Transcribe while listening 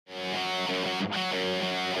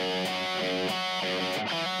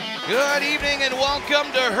Good evening and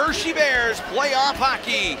welcome to Hershey Bears playoff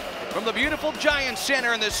hockey. From the beautiful Giant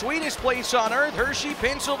Center in the sweetest place on earth, Hershey,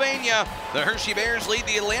 Pennsylvania, the Hershey Bears lead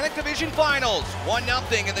the Atlantic Division Finals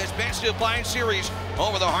 1-0 in this best-of-5 series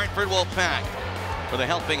over the Hartford Wolfpack. For the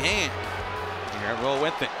helping hand, Garrett Rowe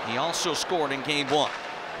with it. He also scored in Game 1.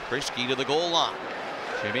 Frisky to the goal line.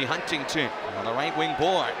 Jimmy Huntington on the right wing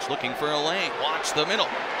boards, looking for a lane. Watch the middle.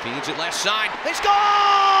 Feeds it left side. They score!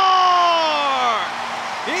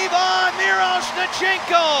 Ivan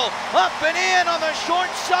Miroshnichenko up and in on the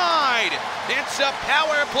short side. It's a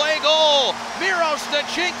power play goal.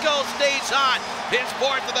 Miroshnichenko stays hot. His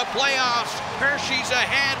fourth of the playoffs. Hershey's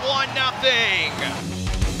ahead 1-0.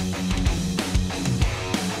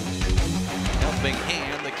 Helping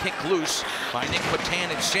hand, the kick loose by Nick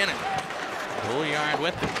Patan at center. Bouillard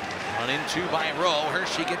with it. Run in two by Rowe.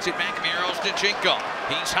 Hershey gets it back. Miroshnichenko.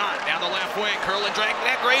 He's hot down the left wing. Curl and drag.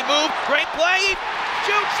 That great move. Great play.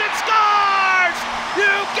 Shoots and scores! You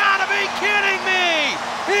gotta be kidding me!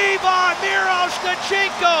 Ivan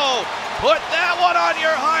Miroshnichenko! Put that one on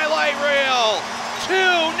your highlight reel!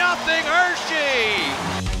 2-0 Hershey!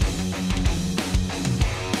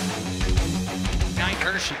 Night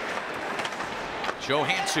Hershey.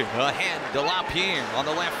 Johansson ahead to LaPierre on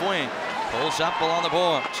the left wing. Pulls up along the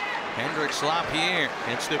boards. Hendricks LaPierre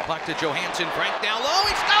gets the puck to Johansson. Frank down low.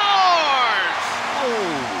 He scores!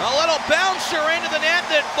 A little bouncer into the net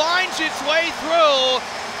that finds its way through.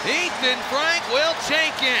 Ethan Frank will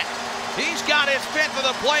take it. He's got his fifth for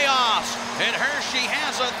the playoffs, and Hershey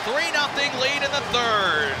has a 3-0 lead in the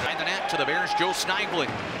third. Behind the net to the Bears, Joe Snively.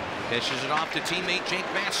 Dishes it off to teammate Jake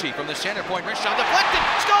Massey from the center point. Wrist shot deflected.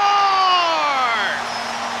 Score!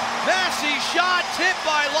 Massey shot tipped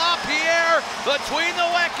by LaPierre between the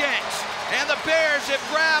wickets. And the Bears have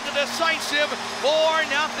grabbed a decisive 4-0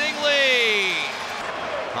 lead.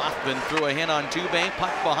 Hoffman threw a hit on Dubé,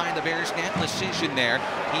 puck behind the Bears net, decision there.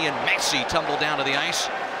 He and Massey tumble down to the ice.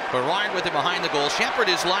 Berard with it behind the goal. Shepard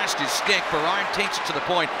has lost his stick. Berard takes it to the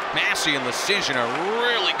point. Massey and Decision are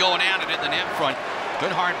really going at it in the net front.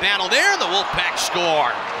 Good hard battle there, and the Wolfpack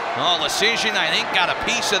score. Oh, Decision, I think, got a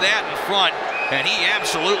piece of that in front, and he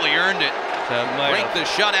absolutely earned it to break the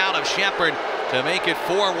shutout of Shepard to make it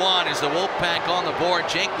 4-1 as the Wolfpack on the board.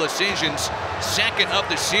 Jake Decision's second of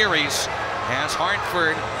the series has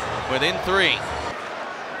Hartford within 3.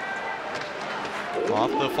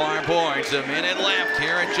 Off the far boards, a minute left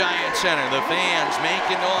here at Giant Center. The fans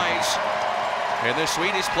making noise in the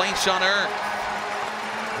sweetest place on earth.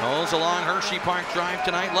 Those along Hershey Park Drive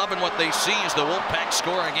tonight loving what they see as the Wolfpack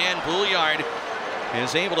score again. Bouillard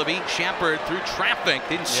is able to beat Shepard through traffic.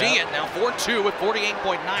 Didn't see it. Now 4-2 with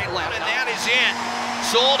 48.9 left. And that is it.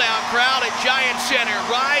 Sold out crowd at Giant Center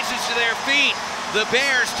rises to their feet. The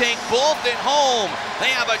Bears take both at home.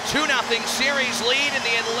 They have a 2-0 series lead in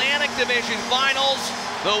the Atlantic Division Finals.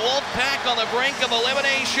 The Wolfpack on the brink of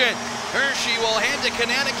elimination. Hershey will head to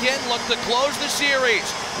Connecticut and look to close the series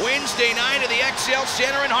Wednesday night at the XL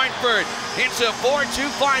Center in Hartford. It's a 4-2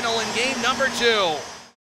 final in game number 2.